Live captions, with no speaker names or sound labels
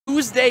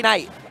Tuesday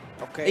night.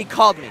 Okay. He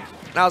called me,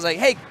 and I was like,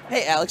 hey,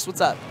 Alex,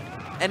 what's up?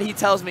 And he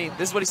tells me,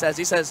 this is what he says.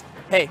 He says,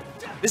 hey,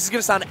 this is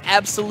going to sound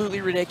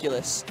absolutely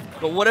ridiculous,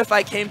 but what if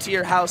I came to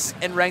your house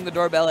and rang the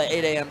doorbell at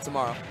 8 a.m.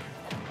 tomorrow?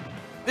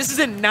 This is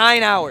in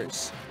 9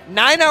 hours.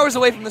 9 hours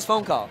away from this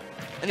phone call.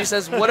 And he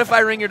says, what if I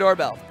ring your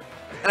doorbell?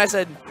 And I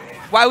said,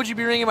 why would you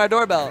be ringing my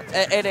doorbell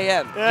at 8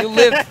 a.m.? You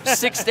live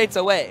 6 states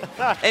away.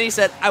 And he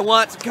said, I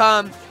want to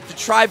come to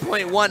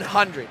Tripoint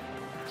 100.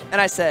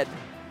 And I said,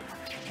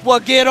 well,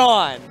 get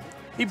on.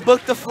 He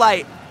booked the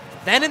flight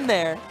then and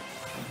there,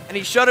 and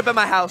he showed up at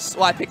my house.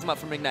 Well, I picked him up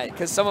from Ignite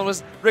because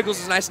Rickles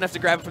was nice enough to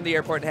grab him from the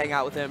airport and hang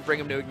out with him, bring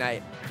him to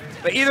Ignite.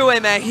 But either way,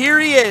 man, here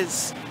he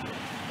is.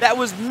 That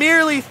was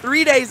merely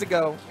 3 days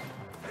ago.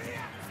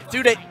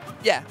 3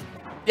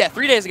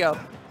 days ago.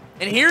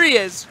 And here he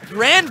is,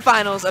 grand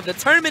finals of the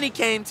tournament he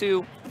came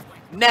to.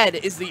 Ned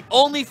is the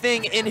only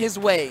thing in his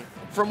way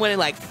from winning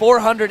like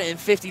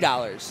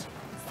 $450.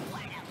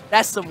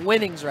 That's some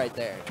winnings right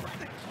there.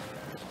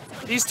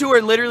 These two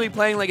are literally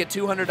playing like a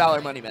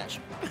 $200 money match.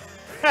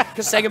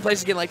 Because second place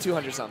is getting like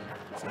 200 something.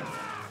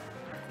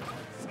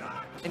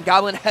 And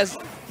Goblin has,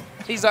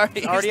 he's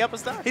already up a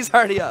stock. He's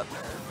already up.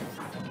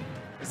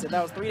 He said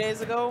that was 3 days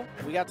ago.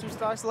 We got 2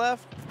 stocks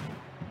left.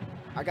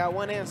 I got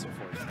one answer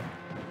for you.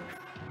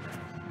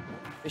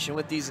 Fishing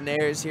with these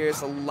nairs here.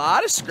 It's a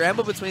lot of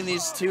scramble between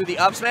these two. The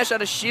up smash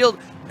out of shield,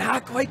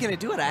 not quite going to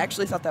do it. I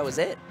actually thought that was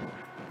it.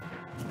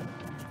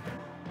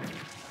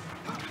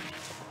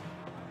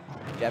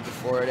 Jab to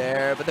forward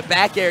air, but the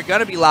back air going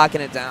to be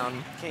locking it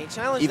down. Can't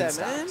challenge Even that,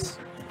 stops.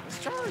 man. It's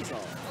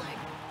Charizard.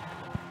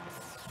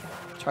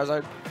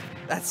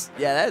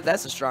 Charizard,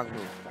 that's a strong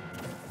move.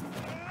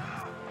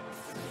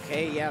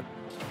 Okay, yeah.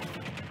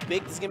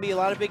 Big. There's gonna be a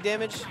lot of big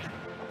damage.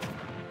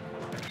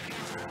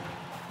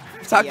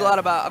 I've talked a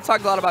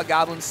lot about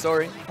Goblin's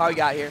story, how he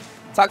got here.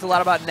 Talked a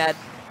lot about Ned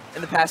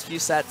in the past few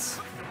sets.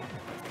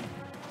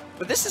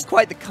 But this is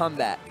quite the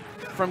comeback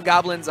from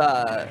Goblin's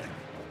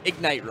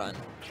Ignite run.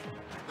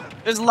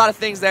 There's a lot of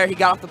things there. He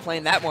got off the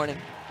plane that morning.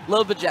 A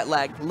little bit jet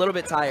lagged, a little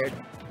bit tired.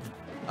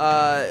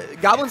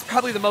 Goblin's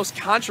probably the most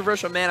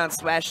controversial man on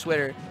Smash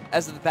Twitter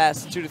as of the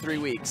past 2 to 3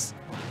 weeks.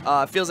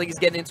 Feels like he's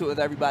getting into it with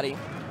everybody.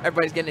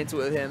 Everybody's getting into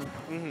it with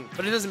him.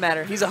 But it doesn't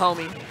matter. He's a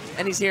homie,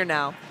 and he's here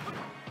now.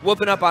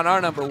 Whooping up on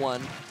our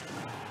 #1.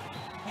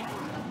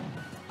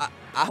 I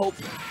hope.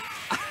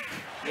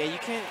 Yeah, you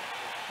can't.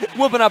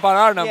 Whooping up on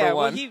our #1. Yeah,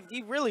 well,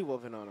 he really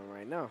whooping on him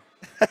right now.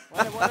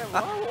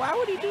 Why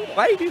would he do that?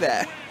 Why do you do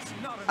that?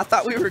 I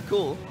thought we were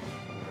cool.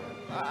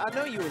 I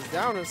know you was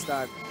down in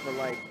stock, but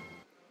like,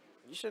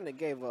 you shouldn't have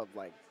gave up.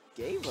 Like,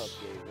 gave up.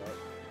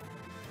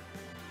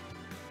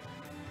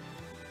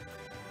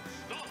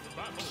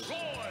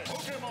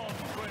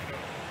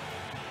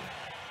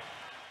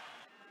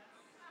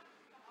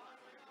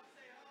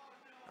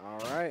 All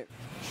right.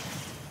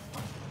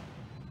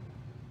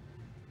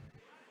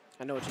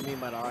 I know what you mean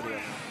by the audio.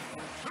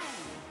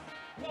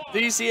 Do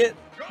you see it?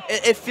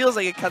 It feels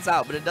like it cuts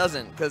out, but it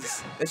doesn't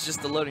because it's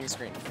just the loading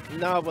screen.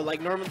 No, but like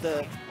normally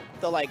the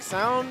like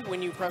sound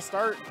when you press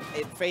start,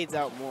 it fades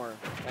out more.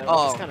 And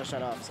Oh. it's kind of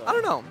shut off. So I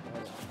don't know.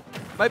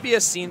 Might be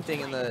a scene thing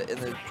in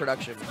the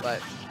production,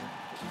 but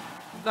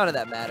none of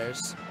that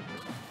matters.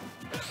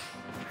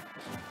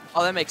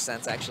 Oh, that makes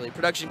sense actually.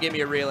 Production gave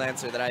me a real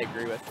answer that I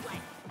agree with.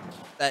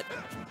 That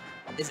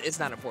it's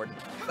not important.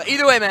 But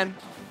either way, man,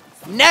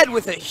 Ned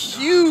with a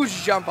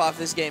huge jump off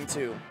this game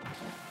too.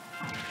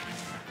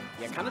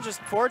 Yeah, kind of just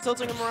forward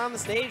tilting him around the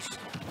stage.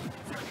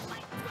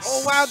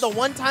 Oh wow, the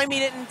one time he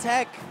didn't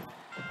tech.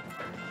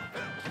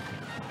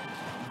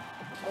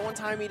 The one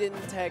time he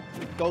didn't tech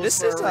goes This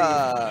for is a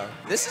read.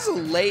 this is a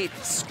late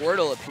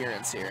Squirtle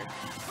appearance here.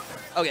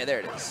 Okay, there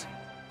it is.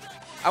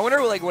 I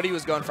wonder like what he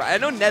was going for. I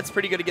know Ned's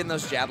pretty good at getting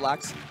those jab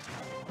locks.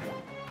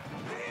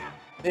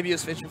 Maybe he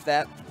was fishing for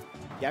that.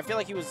 Yeah, I feel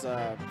like he was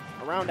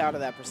around out of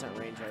that %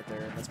 range right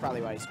there. That's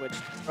probably why he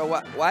switched. Bro,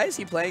 why is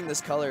he playing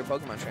this color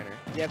Pokemon Trainer?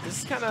 Yeah,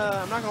 this is kind of.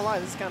 I'm not gonna lie,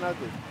 this is kind of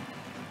ugly.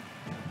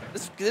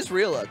 This is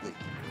real ugly.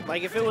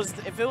 Like if it was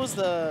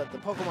the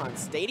Pokemon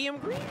Stadium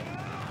green.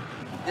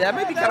 Yeah, that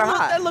might be kind of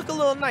hot. That look a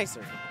little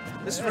nicer.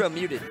 This is real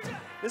muted.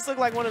 This looked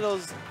like one of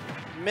those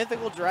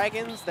mythical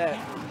dragons that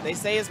they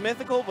say is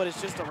mythical, but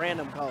it's just a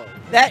random color.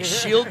 That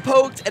shield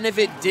poked, and if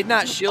it did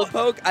not shield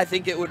poke, I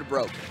think it would have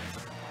broke.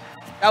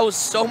 That was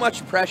so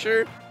much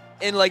pressure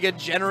in like a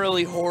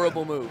generally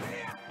horrible move.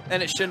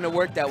 And it shouldn't have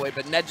worked that way,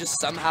 but Ned just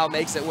somehow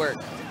makes it work.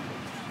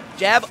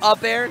 Jab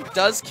up air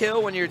does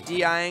kill when you're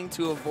DIing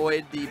to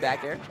avoid the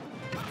back air.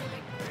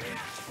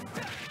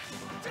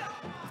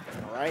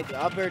 All right,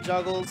 the up air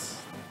juggles.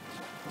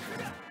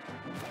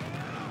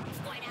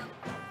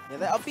 Yeah,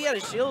 that up B out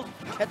of shield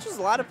catches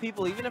a lot of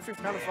people, even if you're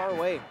kind of far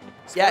away.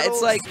 Yeah,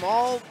 it's like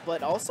small,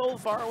 but also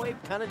far away.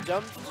 Kind of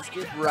jump, just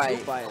get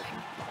right by it.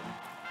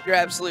 You're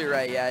absolutely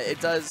right. Yeah, it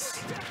does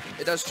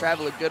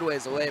travel a good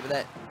ways away, but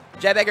that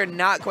jab backer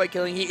not quite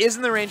killing. He is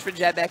in the range for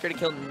jab backer to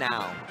kill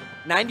now.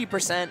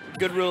 90%,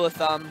 good rule of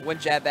thumb when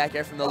jab back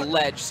air from the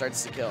ledge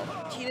starts to kill.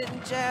 He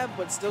didn't jab,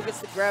 but still gets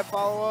the grab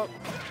follow-up.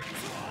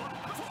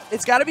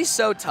 it's got to be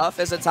so tough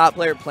as a top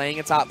player playing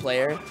a top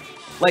player.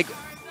 Like,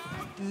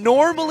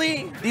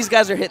 normally, these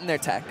guys are hitting their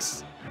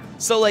techs.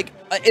 So, like,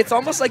 it's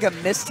almost like a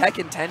missed tech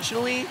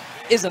intentionally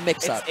is a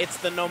mix-up. It's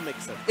the no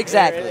mix-up.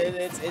 Exactly.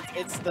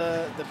 It's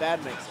the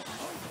bad mix-up.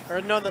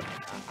 Or no,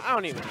 I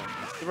don't even know.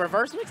 The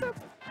reverse mix-up?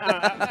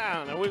 I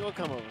don't know. We'll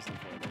come up with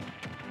something.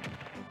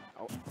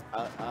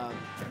 Oh,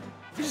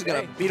 He's just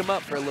going to beat him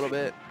up for a little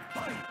bit.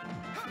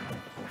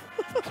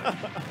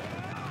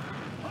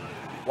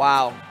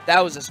 Wow.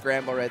 That was a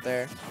scramble right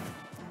there.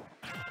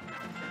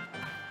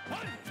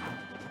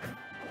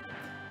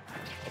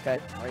 Okay.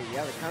 All right,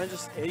 yeah, they kind of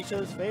just hit each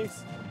other's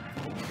face.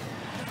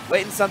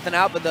 Waiting something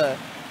out, but the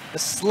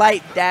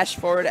slight dash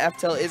forward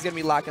F-tail is going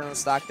to be locking on the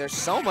stock. There's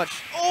so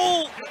much.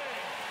 Oh!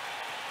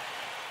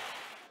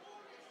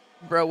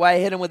 Bro, why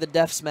hit him with a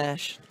death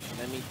smash?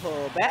 Let me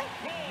pull back.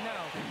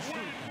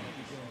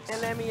 And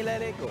let me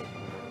let it go.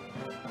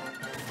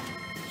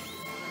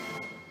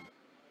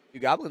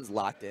 Goblin's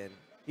locked in.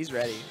 He's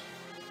ready.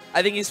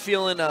 I think he's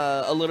feeling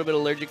a little bit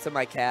allergic to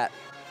my cat.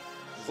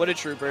 What a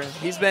trooper.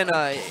 He's been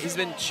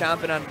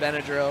chomping on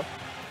Benadryl.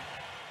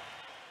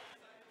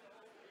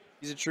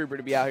 He's a trooper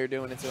to be out here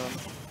doing it to him.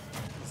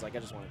 He's like, I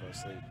just want to go to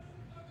sleep.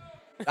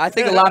 I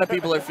think a lot of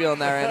people are feeling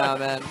that right now,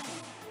 man.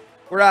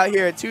 We're out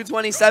here at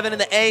 2:27 in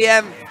the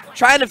AM,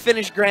 trying to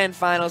finish grand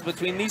finals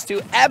between these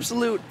two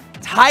absolute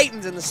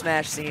titans in the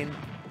Smash scene.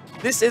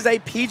 This is a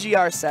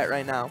PGR set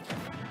right now.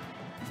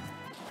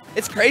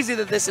 It's crazy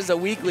that this is a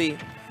weekly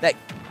that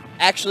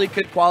actually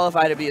could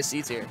qualify to be a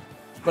C tier,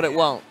 but it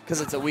won't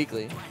because it's a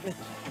weekly.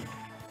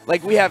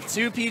 Like, we have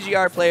 2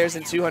 PGR players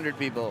and 200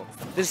 people.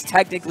 This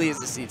technically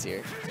is a C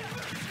tier,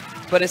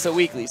 but it's a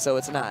weekly, so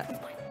it's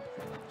not.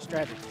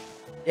 Strategy.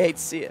 You hate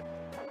to see it.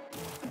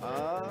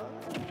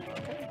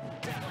 Okay.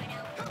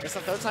 It's the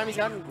 3rd time he's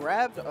gotten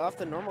grabbed off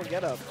the normal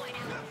getup.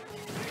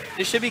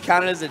 This should be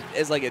counted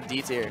as like a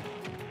D tier.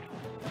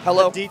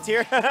 Hello, D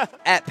tier.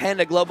 at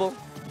Panda Global.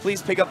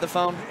 Please pick up the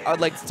phone. I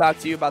would like to talk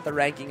to you about the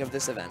ranking of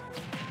this event.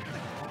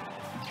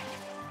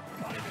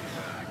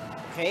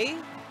 Okay.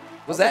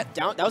 Was that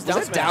down? That was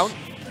down smash. Down?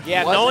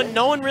 Yeah, Was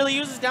no one really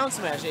uses down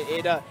smash.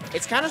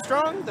 It's kind of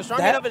strong. The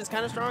strong hit of it is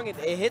kind of strong. It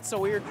hits a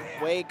weird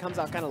way. It comes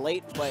out kind of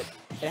late, but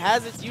it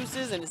has its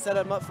uses, and it set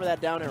him up for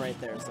that down air right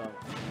there. So,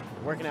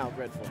 working out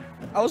dreadful.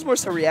 I was more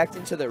so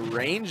reacting to the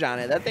range on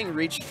it. That thing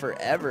reached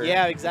forever.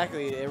 Yeah,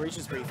 exactly. It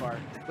reaches pretty far.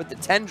 With the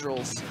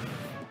tendrils.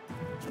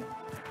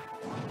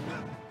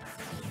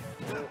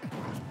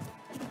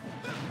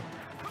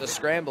 The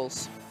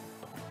scrambles.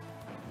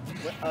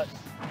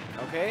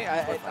 Okay,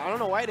 I don't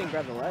know why I didn't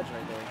grab the ledge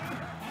right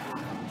there.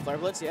 Flare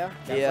Blitz, yeah.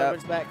 Yeah. Flare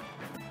Blitz back.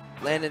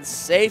 Landed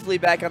safely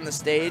back on the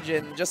stage,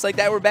 and just like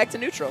that, we're back to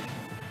neutral.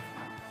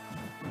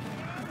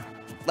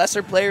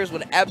 Lesser players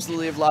would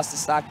absolutely have lost the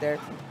stock there.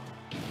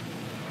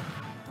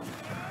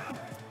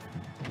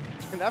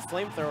 That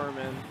flamethrower,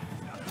 man.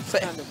 Just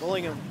kind of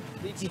bullying him.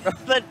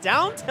 The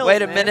down tilt.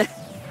 Wait a minute.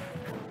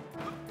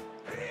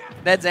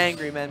 Ned's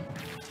angry, man.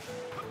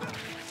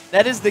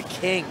 Ned is the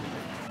king.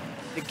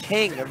 The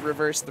king of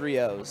reverse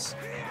 3-0s.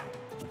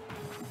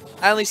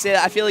 I only say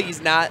that. I feel like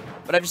he's not,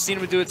 but I've just seen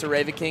him do it to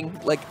Raven King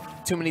like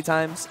too many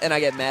times, and I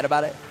get mad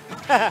about it.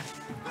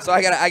 So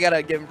I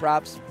gotta give him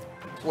props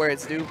where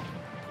it's due.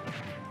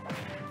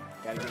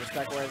 Gotta give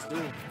respect where it's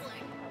due.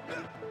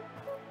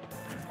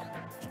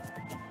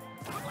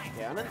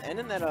 Yeah, and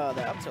then that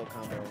up tilt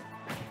combo.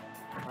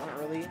 Not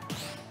really.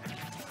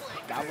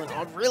 Goblin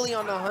really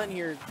on the hunt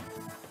here.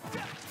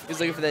 He's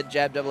looking for that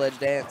jab double edge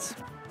dance.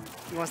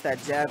 He wants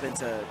that jab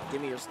into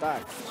give me your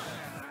stock.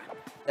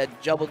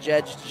 That double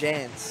edge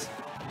dance.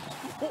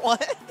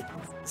 What?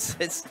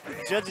 It's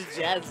Judge's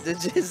jazz.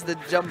 It's the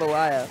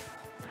jambalaya.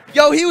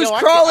 Yo, he was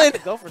crawling. I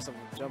could go for some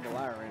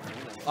jambalaya right now.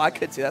 Oh, I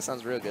could too. That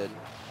sounds real good.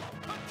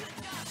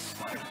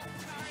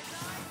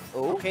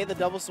 Oh. Okay, the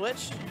double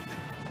switch.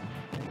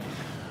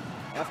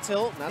 F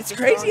tilt. It's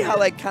crazy how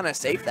like kind of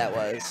safe that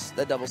was.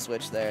 The double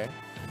switch there.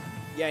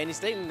 Yeah, and he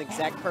stayed in the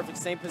exact perfect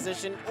same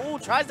position. Ooh,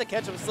 tries to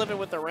catch him slipping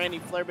with the Randy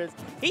Flare Blitz.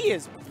 He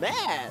is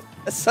mad.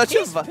 That's such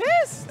He's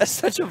pissed. That's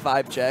such a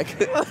vibe check.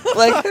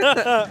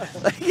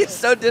 like he's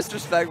so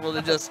disrespectful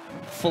to just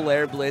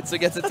Flare Blitz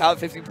against a top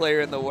 50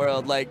 player in the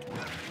world. Like,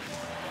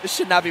 this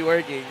should not be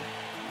working.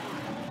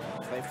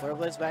 Play Flare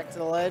Blitz back to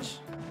the ledge.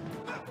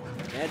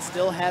 Ned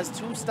still has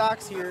 2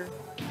 stocks here.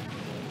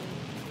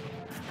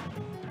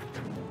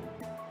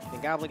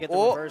 Can Goblin get the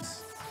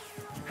reverse?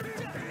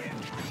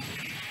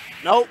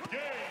 Nope.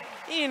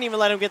 He didn't even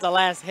let him get the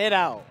last hit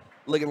out.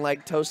 Looking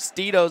like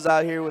Tostitos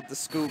out here with the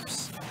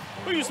scoops.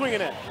 Who are you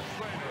swinging at?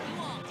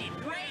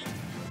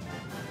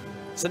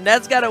 So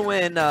Ned's got to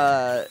win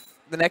the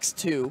next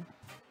 2,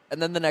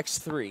 and then the next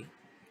 3.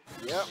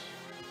 Yep.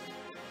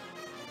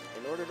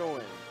 In order to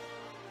win.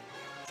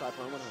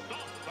 Tripoint went home.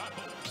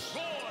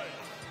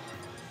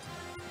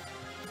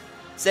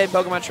 Same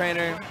Pokemon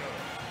trainer.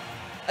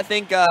 I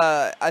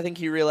think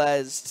he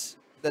realized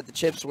that the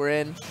chips were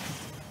in,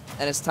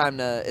 and it's time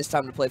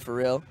to play for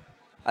real.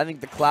 I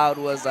think the Cloud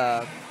was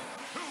a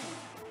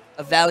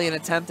valiant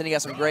attempt, and he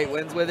got some great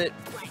wins with it.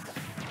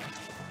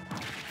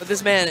 But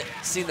this man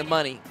seen the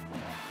money,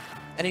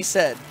 and he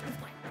said,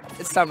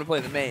 it's time to play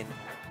the main.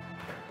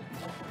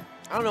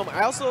 I don't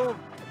know.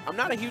 I'm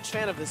not a huge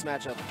fan of this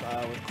matchup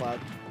with Cloud,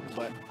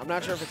 but I'm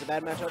not sure if it's a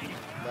bad matchup.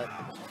 But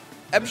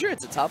I'm sure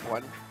it's a tough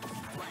one.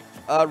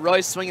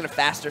 Roy's swinging a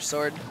faster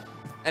sword,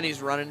 and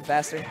he's running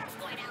faster.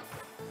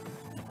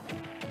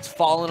 He's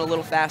falling a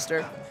little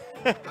faster.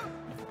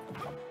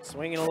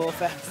 Swinging a little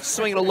faster.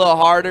 Swinging a little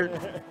harder,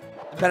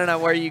 depending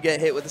on where you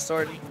get hit with the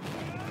sword.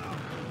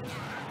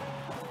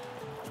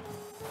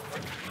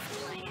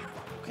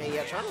 Okay,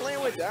 yeah, trying to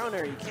land with down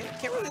there. You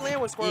can't really land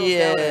with Squirtles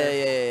down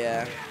there.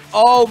 Yeah.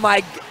 Oh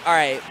my! All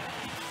right,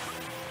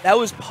 that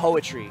was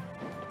poetry.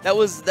 That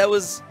was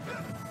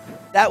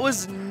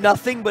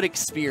nothing but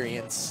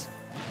experience.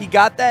 He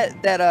got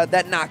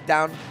that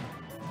knockdown,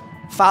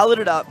 followed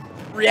it up,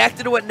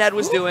 reacted to what Ned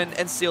was doing,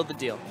 and sealed the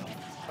deal.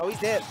 Oh, he's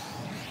dead.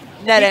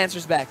 Ned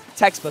answers back.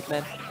 Textbook,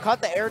 man.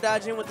 Caught the air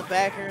dodge in with the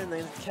back air and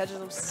then catches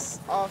him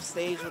off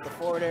stage with the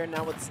forward air.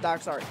 Now with the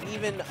stocks are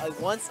even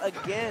once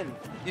again.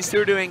 These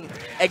two are doing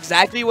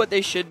exactly what they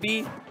should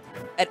be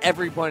at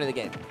every point of the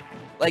game.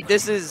 Like,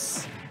 this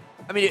is...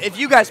 I mean, if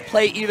you guys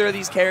play either of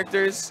these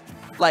characters,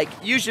 like,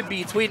 you should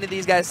be tweeting at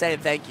these guys saying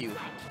thank you.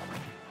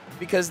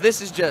 Because this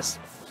is just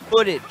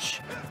footage.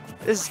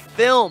 This is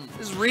film.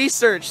 This is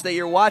research that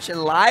you're watching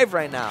live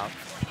right now.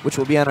 Which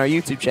will be on our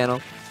YouTube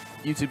channel.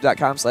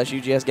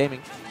 YouTube.com/UGS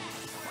Gaming.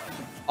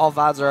 All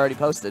VODs are already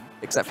posted,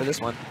 except for this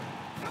one.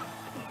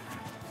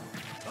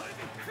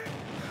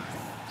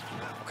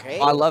 Okay.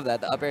 Oh, I love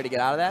that. The up air to get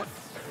out of that.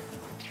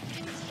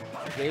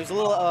 Yeah, he was a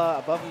little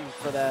above him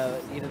for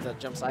either the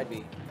jump side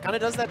B. Kind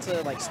of does that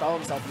to like stall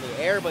himself in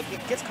the air, but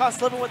gets caught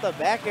slipping with the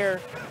back air.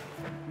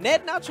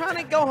 Ned now trying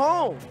to go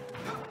home.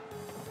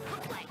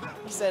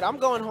 He said, "I'm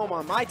going home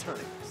on my terms."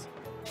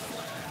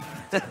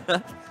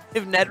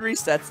 If Ned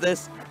resets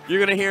this, you're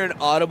going to hear an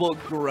audible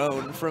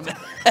groan from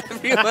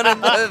everyone in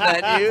the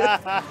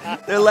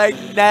venue. They're like,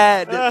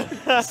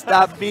 Ned,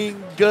 stop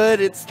being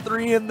good. It's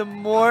 3 in the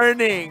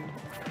morning.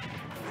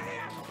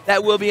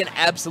 That will be an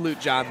absolute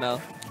John, though.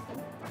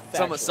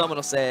 Someone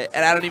will say it,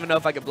 and I don't even know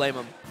if I could blame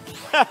him.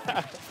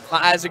 My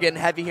eyes are getting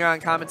heavy here on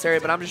commentary,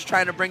 but I'm just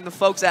trying to bring the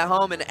folks at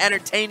home an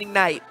entertaining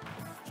night.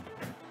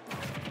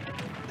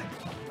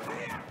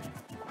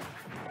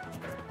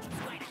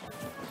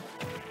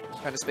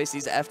 Trying to space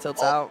these F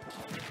tilts out.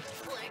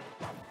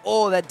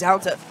 Oh, that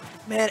down tilt.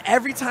 Man,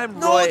 every time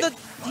Roy... No,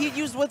 he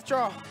used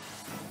withdraw.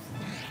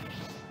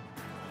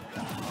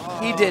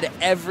 He did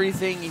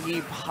everything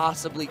he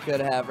possibly could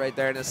have right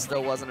there, and it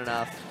still wasn't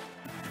enough.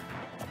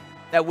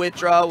 That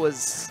withdraw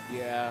was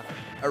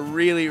a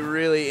really,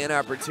 really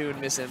inopportune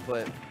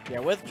misinput. Yeah,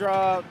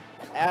 withdraw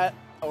at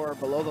or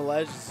below the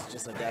ledge is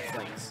just a death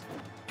sentence.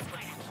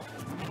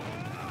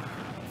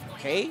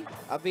 Okay,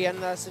 I'll be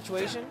in that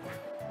situation.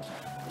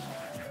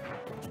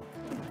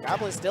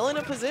 Goblin still in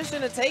a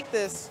position to take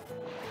this.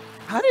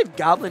 How did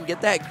Goblin get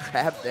that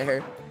grab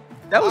there?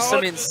 That was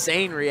some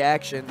insane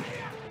reaction.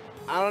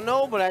 I don't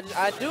know, but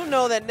I do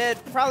know that Ned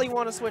probably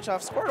want to switch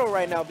off Squirtle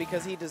right now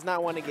because he does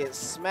not want to get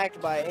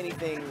smacked by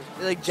anything.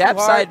 Like, jab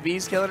side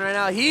B's killing right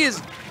now. He is...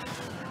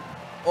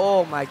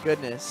 Oh, my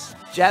goodness.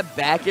 Jab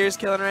back air is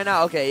killing right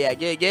now. Okay, yeah,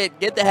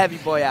 get the heavy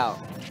boy out.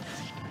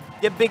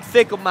 Get Big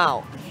Thick him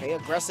out. Okay,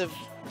 aggressive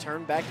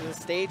turn back to the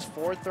stage,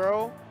 forward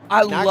throw.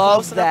 I Not love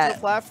close enough that. to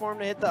the platform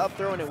to hit the up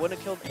throw, and it wouldn't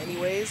have killed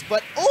anyways.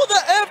 But, oh, the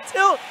F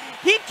tilt!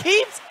 He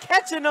keeps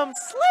catching them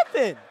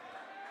slipping.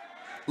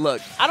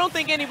 Look, I don't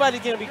think anybody's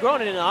going to be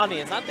groaning in the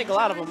audience. I think a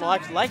lot of them are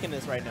actually liking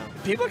this right now.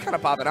 people are kind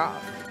of popping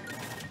off.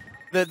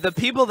 The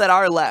people that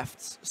are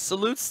left,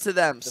 salutes to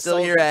them. Still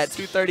soldiers. here at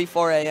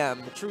 2:34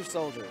 a.m. The true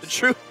soldiers.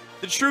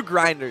 The true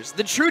grinders.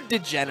 The true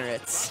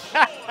degenerates.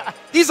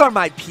 These are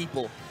my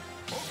people.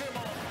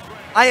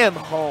 I am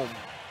home.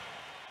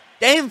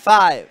 Game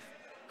 5.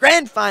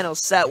 Grand Finals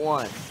set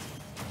 1.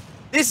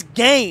 This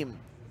game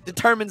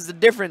determines the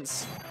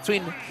difference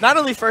between not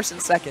only first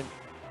and second,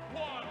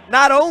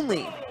 not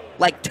only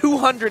like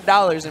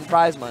 $200 in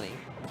prize money,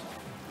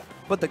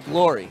 but the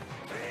glory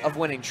of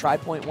winning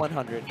Tripoint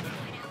 100.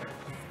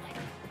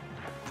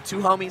 The two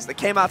homies that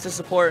came out to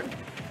support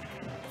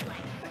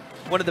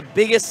one of the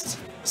biggest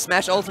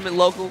Smash Ultimate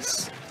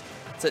locals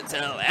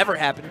to ever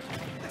happen,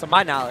 to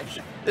my knowledge.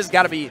 This has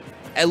got to be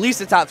at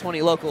least a top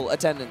 20 local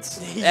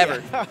attendance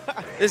ever.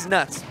 This is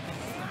nuts.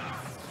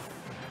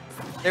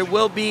 There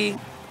will be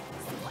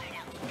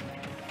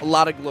a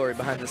lot of glory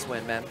behind this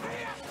win, man.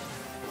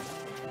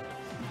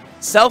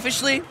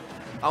 Selfishly,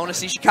 I want to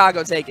see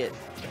Chicago take it.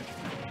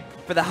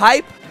 For the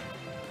hype,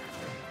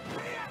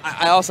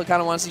 I also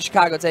kind of want to see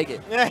Chicago take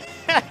it.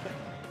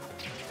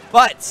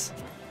 But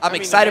I'm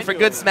excited for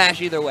good Smash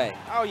either way.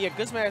 Oh, yeah,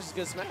 good Smash is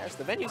good Smash.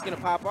 The venue's going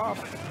to pop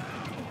off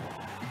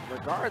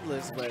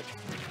regardless, but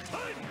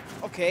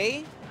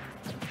okay.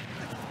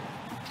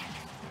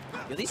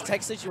 Yeah, these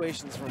tech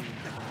situations from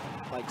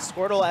like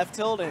Squirtle F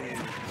tilt and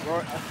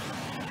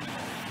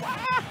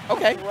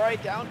okay.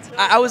 right down to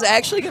I was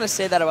actually going to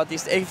say that about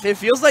these. It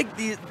feels like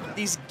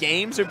these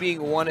games are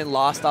being won and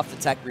lost off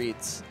the tech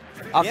reads,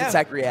 off the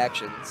tech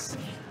reactions.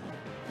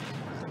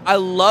 I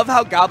love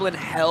how Goblin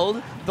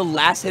held the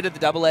last hit of the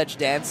double-edged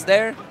dance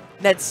there.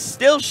 Ned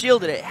still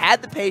shielded it,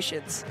 had the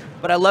patience,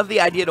 but I love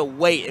the idea to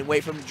wait and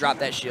wait for him to drop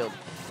that shield.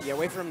 Yeah,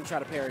 wait for him to try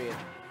to parry it.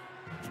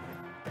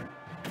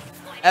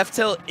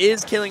 F-tilt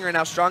is killing right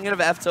now. Strong hit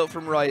of F-tilt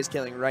from Roy is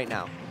killing right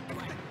now.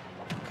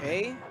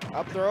 Okay,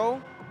 up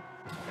throw.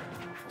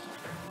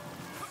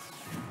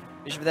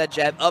 Finish with that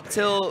jab. Up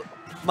tilt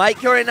might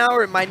kill right now,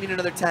 or it might need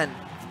another 10.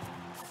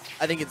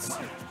 I think it's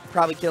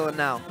probably killing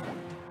now.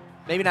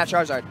 Maybe not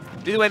Charizard.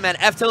 Either way, man,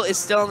 F-tilt is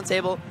still on the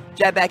table.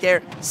 Jab back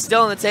air,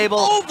 still on the table.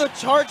 Oh, the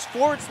charge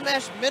forward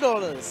smash middle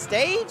of the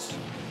stage?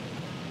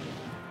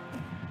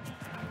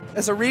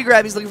 That's a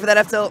regrab. He's looking for that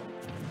F-tilt.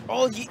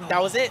 Oh,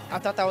 that was it. I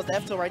thought that was the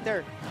F-tilt right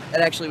there.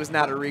 That actually was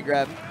not a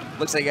regrab.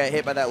 Looks like he got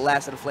hit by that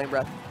last hit of Flame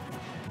Breath.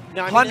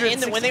 No, I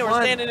mean, when they were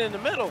standing in the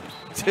middle.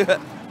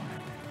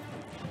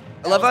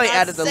 I love how he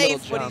added the little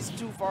safe, jump. But he's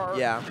too far.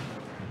 Yeah.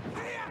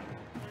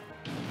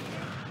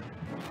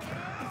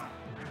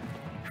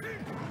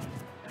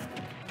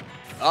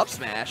 Up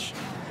smash.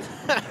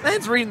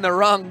 Man's reading the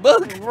wrong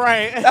book.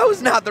 Right. That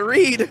was not the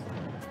read.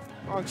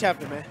 Wrong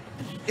chapter, man.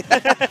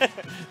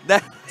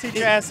 That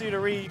teacher asked you to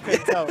read, you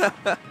couldn't tell.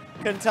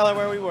 Couldn't tell her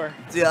where we were.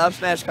 See, up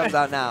smash comes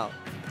out now.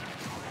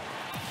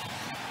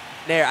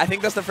 Nair. I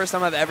think that's the first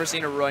time I've ever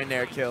seen a Roy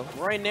Nair kill.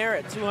 Roy Nair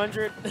at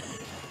 200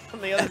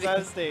 on the other side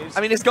of the stage.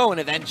 I mean, it's going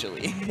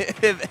eventually.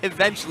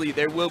 Eventually,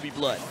 there will be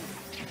blood.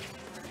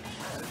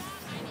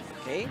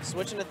 Okay,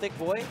 switching to Thick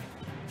Boy.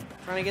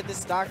 Trying to get this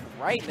stock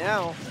right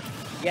now.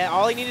 Yeah,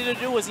 all he needed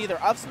to do was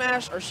either up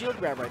smash or shield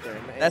grab right there.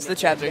 That's the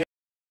chapter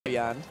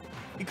beyond.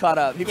 He caught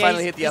up. He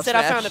finally hit the up smash.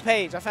 He said, I found a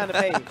page. I found a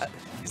page.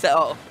 He said,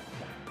 oh,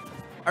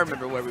 I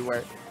remember where we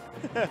were.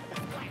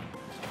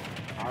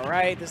 All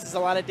right, this is a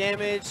lot of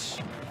damage.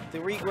 The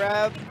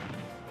regrab.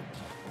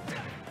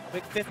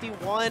 Quick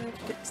 51.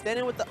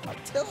 Standing with the up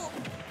tilt.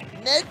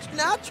 Ned's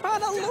not trying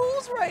to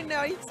lose right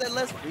now. He said,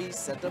 let's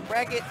reset the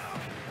bracket.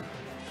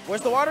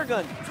 Where's the water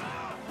gun?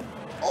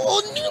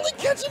 Oh, nearly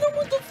catching him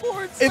with the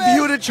forward smash. If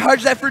he would have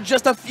charged that for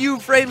just a few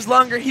frames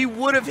longer, he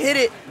would have hit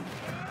it.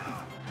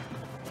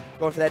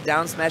 Going for that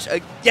down smash.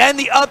 Again,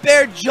 the up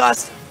air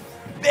just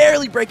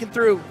barely breaking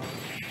through.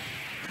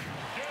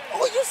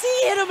 Oh, you see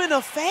he hit him in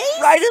the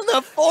face? Right in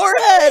the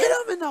forehead. Hit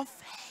him in the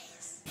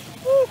face.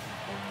 Woo.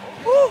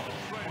 Woo.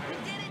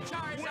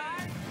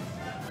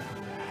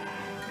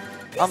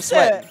 I'm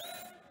sweating.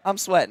 I'm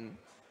sweating.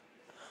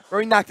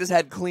 Rory knocked his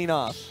head clean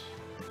off.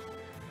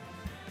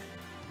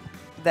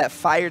 That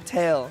fire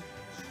tail.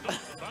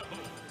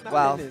 Not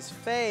wow. in his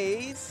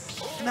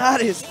face.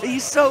 Not his face.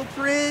 He's so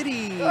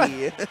pretty.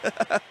 He's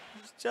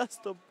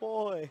just a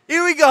boy.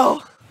 Here we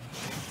go.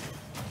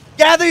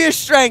 Gather your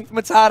strength,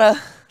 Matata.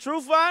 True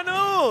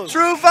finals.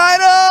 True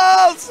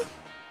finals.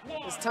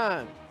 It's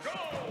time.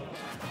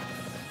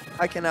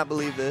 I cannot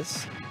believe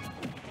this.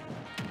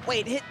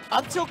 Wait, hit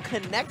up tilt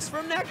connects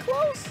from that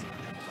close?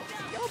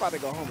 Y'all about to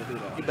go home and do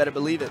that. You better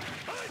believe it.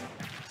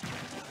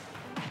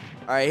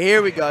 All right,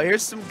 here we go.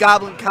 Here's some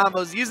Goblin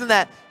combos. Using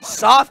that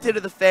soft hit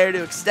of the fair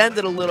to extend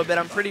it a little bit,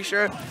 I'm pretty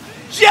sure.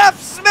 Jeff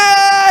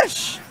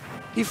Smash!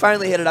 He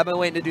finally hit it. I've been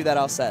waiting to do that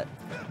all set.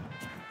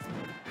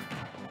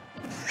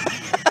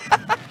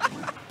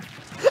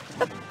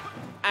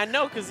 I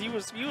know, because you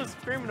was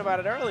screaming about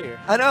it earlier.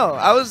 I know.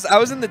 I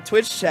was in the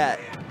Twitch chat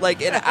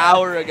like an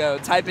hour ago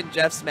typing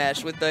Jeff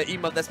Smash with the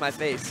emote that's my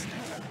face.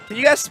 Can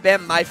you guys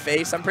spam my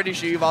face? I'm pretty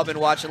sure you've all been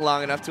watching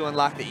long enough to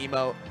unlock the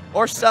emote.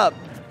 Or sub.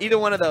 Either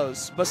one of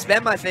those. But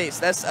spam my face.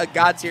 That's a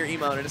God tier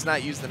emote and it's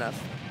not used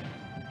enough.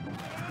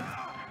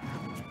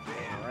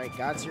 Alright,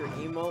 God tier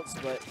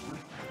emotes, but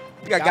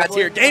You got God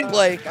tier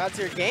gameplay. God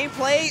tier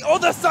gameplay. Oh,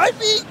 the side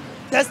beat!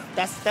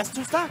 That's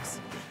 2 stocks.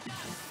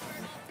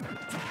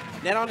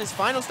 Ned on his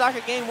final stock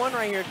of game 1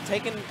 right here,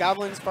 taking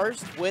Goblins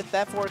first with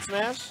that forward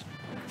smash.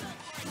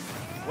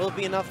 Will it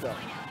be enough though?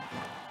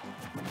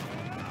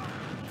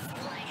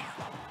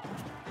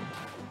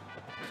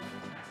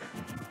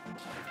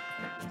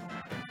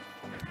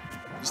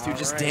 These two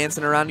just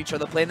dancing around each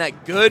other, playing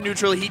that good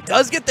neutral. He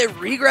does get the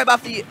regrab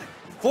off the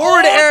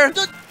forward air.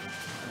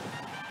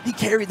 He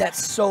carried that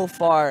so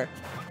far.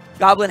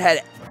 Goblin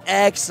had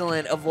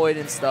excellent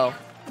avoidance, though.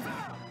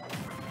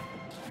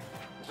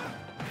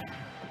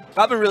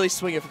 Goblin really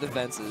swinging for the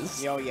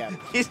fences. Yo, yeah.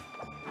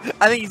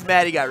 I think he's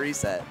mad he got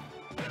reset.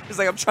 He's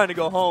like, I'm trying to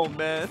go home,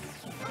 man.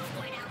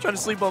 I'm trying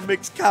to sleep on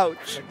Mick's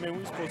couch. Like, man,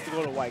 we're supposed to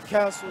go to White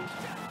Castle.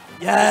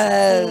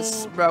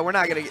 Yes, bro. We're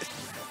not gonna get.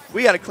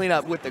 We got to clean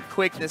up with the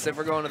quickness if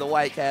we're going to the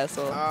White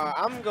Castle.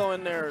 I'm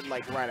going there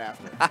like right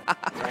after.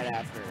 Right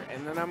after.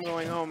 And then I'm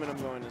going home and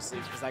I'm going to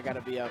sleep because I got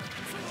to be up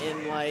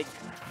in like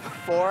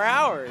 4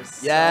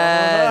 hours.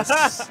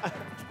 Yes.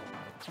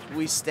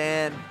 We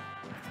stand.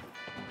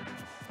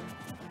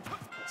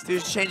 This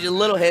dude's changing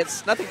little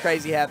hits. Nothing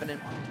crazy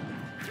happening.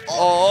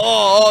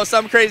 Oh,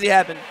 something crazy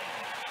happened.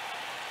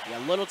 Yeah,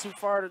 a little too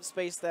far to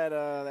space that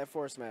that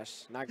forward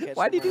smash. Not catching.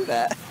 Why'd he do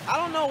that? I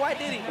don't know. Why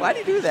did he? Why'd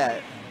he do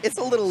that? It's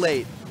a little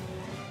late.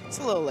 It's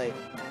a little late.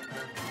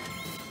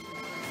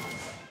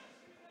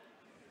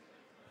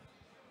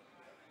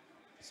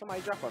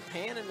 Somebody drop a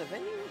pan in the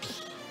venue?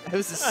 It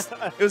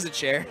was a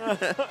chair.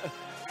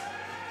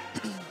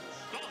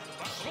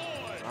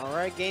 All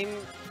right, game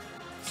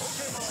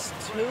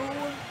 2.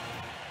 Or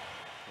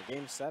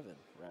game 7,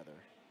 rather.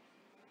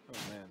 Oh,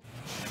 man.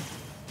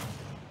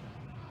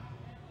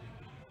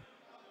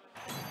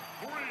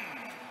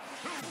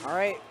 All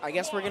right, I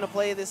guess we're going to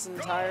play this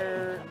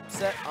entire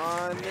set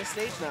on this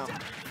stage now.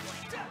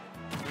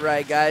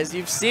 Right, guys.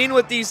 You've seen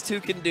what these two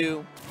can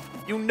do.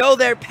 You know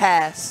they're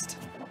past.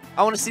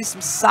 I want to see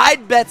some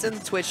side bets in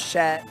the Twitch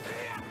chat.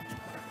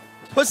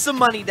 Put some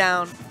money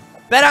down.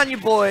 Bet on your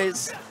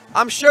boys.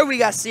 I'm sure we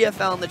got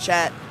CFL in the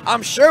chat.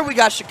 I'm sure we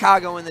got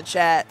Chicago in the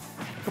chat.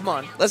 Come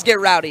on, let's get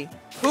rowdy.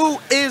 Who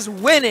is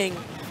winning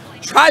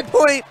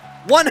Tripoint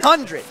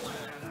 100?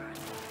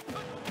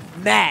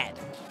 Mad.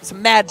 It's a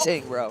mad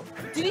thing, bro.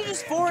 Did he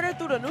just forward it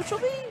through the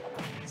neutral B?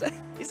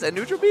 He said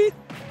neutral B?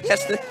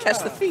 Catch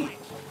the feet.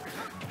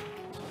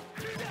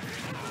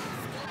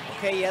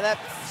 Okay, yeah, that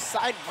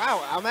side.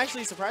 Wow, I'm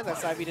actually surprised that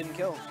side B didn't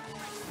kill.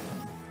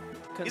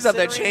 He's up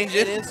there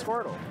changing. It is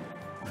Squirtle.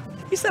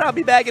 He said, I'll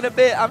be back in a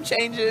bit. I'm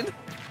changing.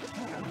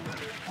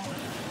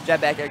 Jab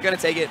back here. Gonna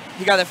take it.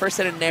 He got that first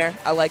hit in there.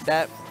 I like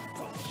that.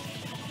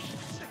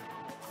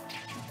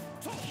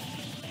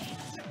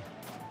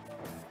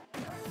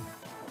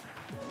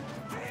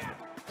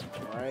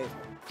 All right.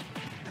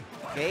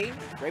 Okay,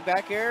 great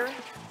back air.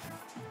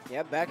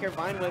 Yeah, back air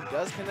Vine Whip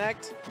does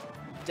connect.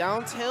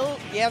 Down tilt.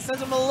 Yeah,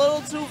 sends him a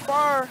little too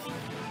far.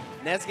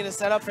 Ned's going to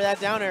set up for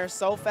that down air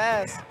so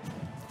fast.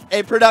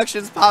 Hey,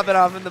 production's popping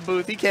off in the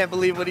booth. He can't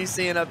believe what he's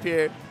seeing up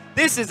here.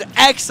 This is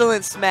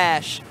excellent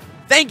Smash.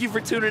 Thank you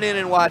for tuning in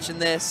and watching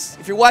this.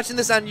 If you're watching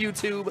this on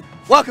YouTube,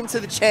 welcome to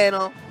the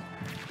channel.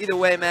 Either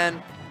way,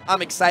 man,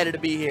 I'm excited to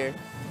be here.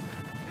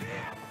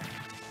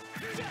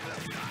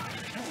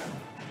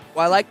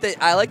 Well, I like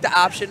the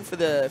option for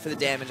the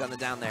damage on the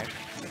down there.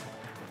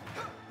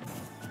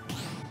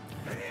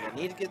 I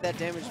need to get that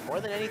damage more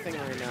than anything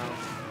right now.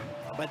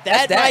 But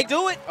that might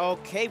do it.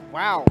 Okay,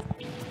 wow.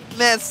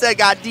 Man said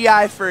got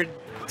DI for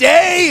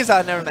days.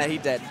 Oh, never mind. He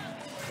dead.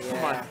 Yeah.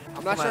 Come on.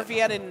 I'm not sure if he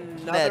had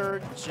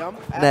another jump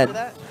after Ned,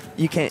 that.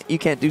 You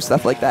can't do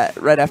stuff like that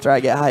right after I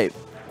get hype.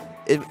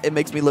 It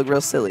makes me look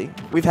real silly.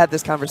 We've had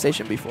this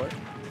conversation before.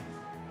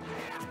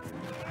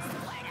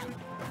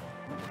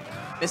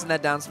 Missing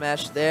that down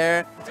smash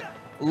there.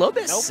 A little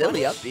bit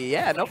silly up B.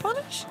 Yeah, no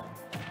punish.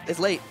 It's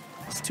late.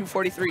 It's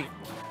 2:43.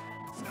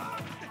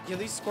 Yo,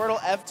 these Squirtle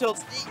F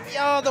tilts.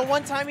 Yo, the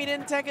one time he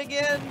didn't tech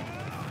again.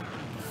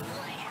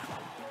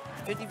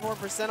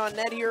 54% on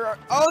net here.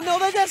 Oh no,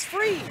 that's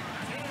free.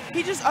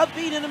 He just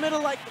upbeat in the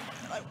middle like.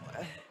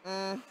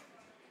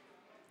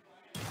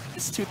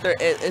 It's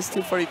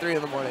 2:43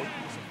 in the morning.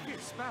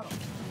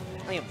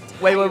 I am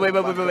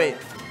Wait.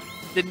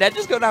 Did Ned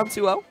just go down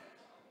 2-0?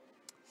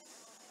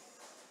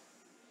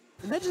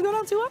 Did Ned just go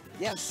down 2-0?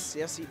 Yes,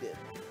 he did.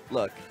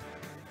 Look.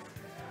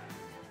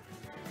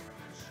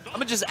 I'm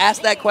going to just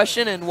ask that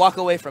question and walk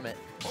away from it.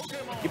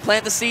 You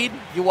plant the seed,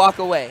 you walk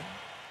away.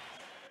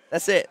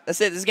 That's it. This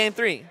is game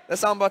 3.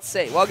 That's all I'm about to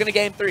say. Welcome to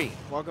game 3.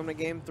 Welcome to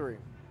game 3.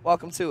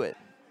 Welcome to it.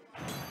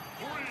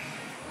 3,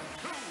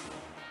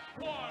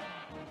 2, 1,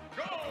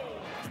 go!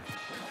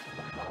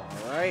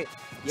 All right.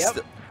 Yep.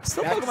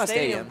 Still Pokemon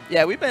Stadium.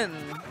 Yeah, we've been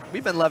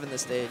loving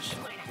this stage.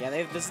 Yeah,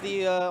 this is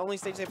the only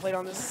stage they played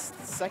on this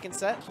second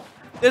set.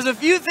 There's a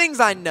few things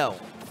I know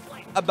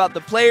about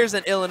the players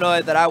in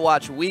Illinois that I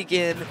watch week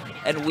in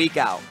and week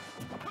out.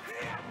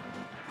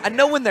 I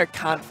know when they're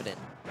confident.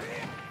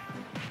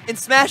 In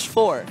Smash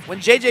 4, when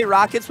JJ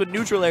Rockets would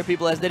neutral air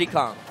people as Diddy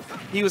Kong,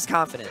 he was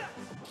confident.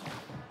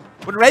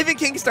 When Raven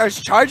King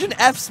starts charging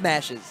F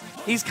smashes,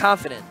 he's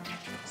confident.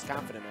 He's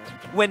confident, man.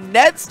 When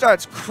Ned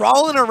starts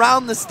crawling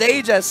around the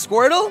stage as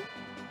Squirtle,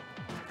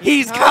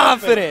 he's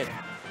confident.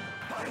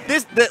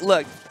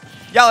 Look,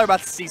 y'all are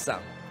about to see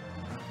something.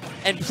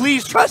 And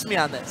please trust me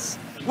on this.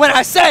 When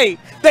I say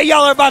that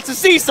y'all are about to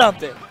see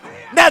something,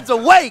 Ned's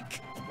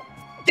awake.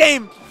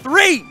 Game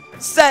 3,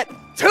 set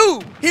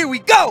 2. Here we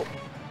go.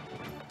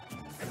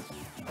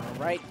 All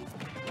right.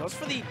 Goes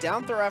for the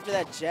down throw after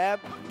that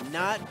jab.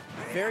 Not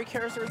very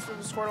characteristic for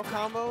the Squirtle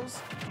combos.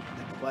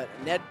 But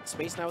Ned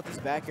spacing out with his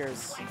back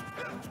airs.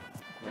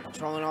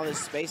 Controlling all this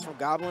space from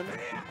Goblin.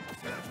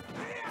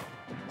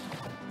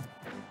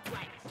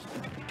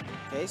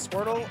 Okay,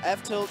 Squirtle,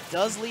 F tilt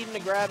does lead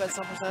into grab at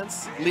some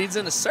percents. Leads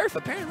into surf,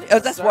 apparently. Oh,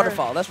 that's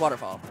waterfall. That's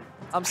waterfall.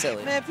 I'm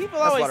silly. Man, people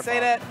always say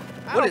that.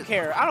 I don't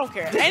care. I don't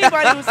care.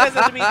 Anybody who says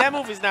that to me, that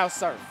move is now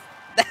surf.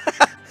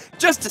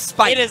 Just to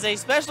spite. It is a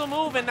special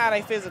move and not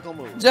a physical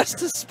move. Just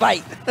to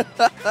spite. Okay,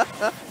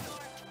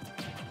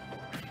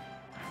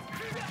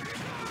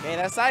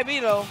 that's side B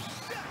though.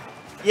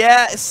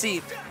 Yeah,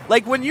 see,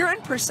 like when you're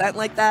in percent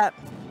like that,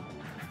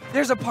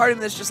 there's a part in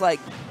this just like,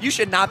 you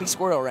should not be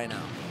Squirtle right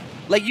now.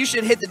 Like you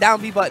should hit the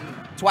down B button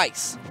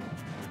twice.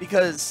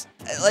 Because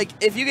like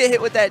if you get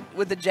hit with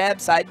the jab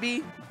side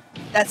B,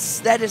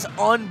 that is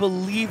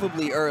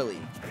unbelievably early.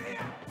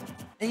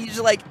 And you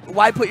just like,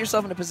 why put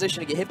yourself in a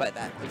position to get hit by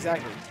that?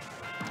 Exactly.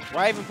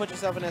 Why even put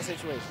yourself in that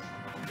situation?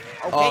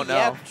 Okay, Oh, no.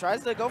 yeah,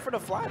 tries to go for the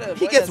fly to He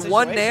avoid gets that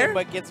one situation, there?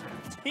 but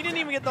he didn't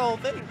even get the whole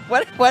thing.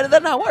 Why did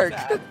that not work?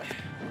 I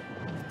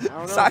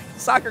don't know.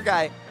 Soccer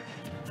guy.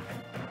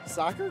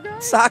 Soccer guy?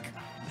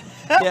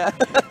 Yeah.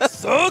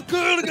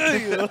 Soccer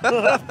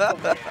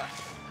guy.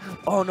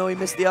 Oh no, he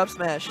missed the up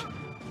smash.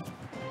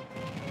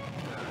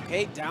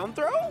 Okay, down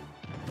throw?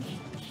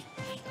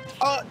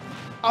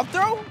 Up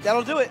throw?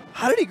 That'll do it.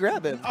 How did he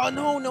grab him? Oh,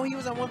 no, he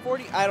was at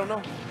 140. I don't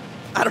know.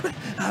 I don't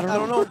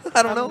know.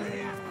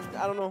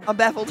 I don't know. I'm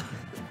baffled.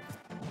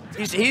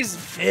 He's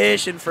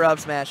fishing for up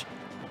smash.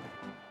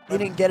 He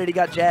didn't get it. He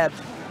got jabbed.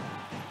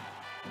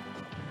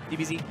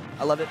 DBZ.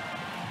 I love it.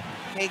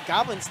 Okay,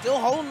 Goblin still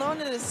holding on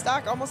to his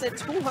stock, almost at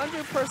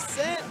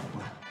 200%.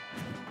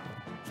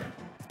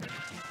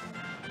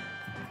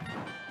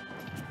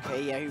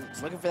 Okay, yeah, he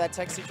was looking for that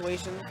tech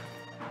situation.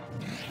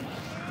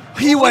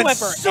 He went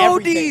for so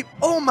everything. deep.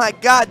 Oh my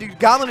god, dude.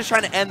 Goblin is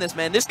trying to end this,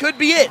 man. This could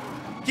be it.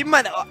 Keep in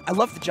mind, I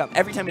love the jump.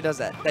 Every time he does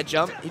that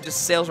jump, he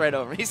just sails right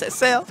over. He says,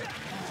 sail.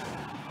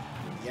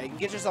 Yeah, you can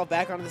get yourself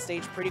back onto the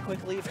stage pretty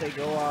quickly if they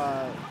go,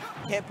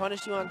 can't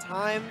punish you on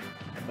time.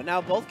 But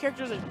now both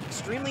characters are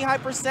extremely high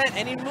percent.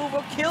 Any move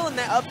will kill, and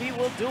that up B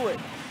will do it.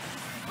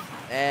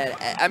 And,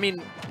 I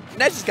mean,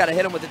 Ned just got to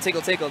hit him with the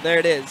tickle tickle. There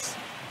it is.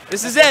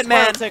 This is it,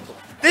 man. Tickle.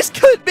 This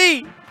could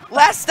be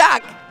last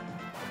stock.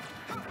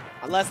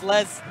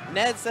 Unless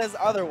Ned says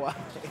otherwise.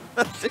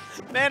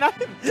 Man, I'm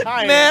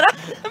tired. Man,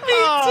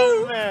 me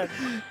too. Man.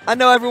 I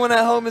know everyone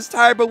at home is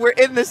tired, but we're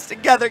in this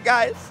together,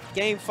 guys.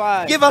 Game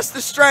 5. Give us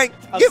the strength.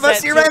 Give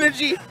us your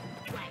energy.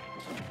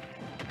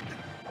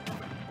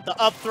 The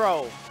up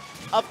throw.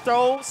 Up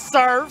throw,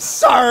 serve.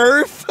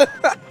 Surf.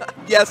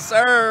 Yes,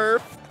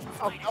 surf.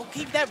 I'll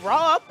keep that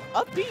raw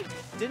up beat.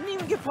 Didn't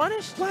even get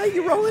punished. Why are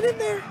you rolling in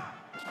there?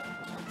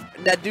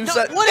 Ned, do No,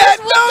 something. what Ned,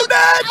 is- no,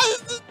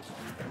 Ned!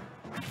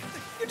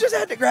 You just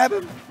had to grab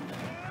him.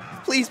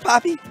 Please,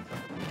 Poppy.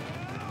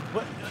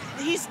 What?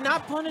 He's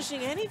not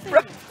punishing anything.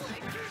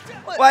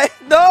 Why?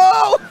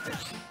 No!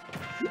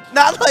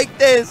 Not like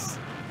this.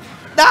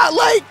 Not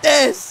like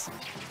this.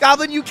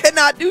 Goblin, you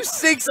cannot do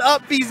 6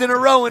 up Bs in a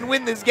row and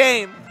win this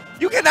game.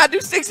 You cannot do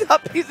 6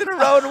 up Bs in a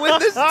row and win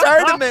this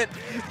tournament.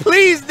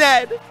 Please,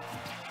 Ned.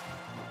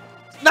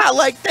 Not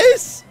like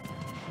this.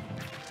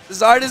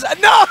 Zard is...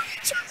 No!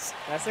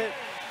 That's it.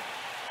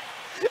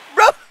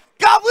 Bro,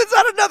 Goblin's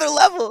on another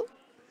level.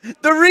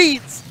 The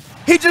reads.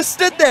 He just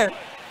stood there,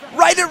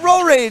 right at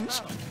roll range.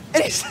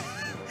 And he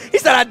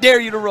said, I dare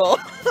you to roll.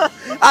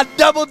 I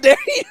double dare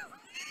you.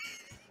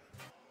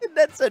 And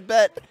that said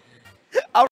bet.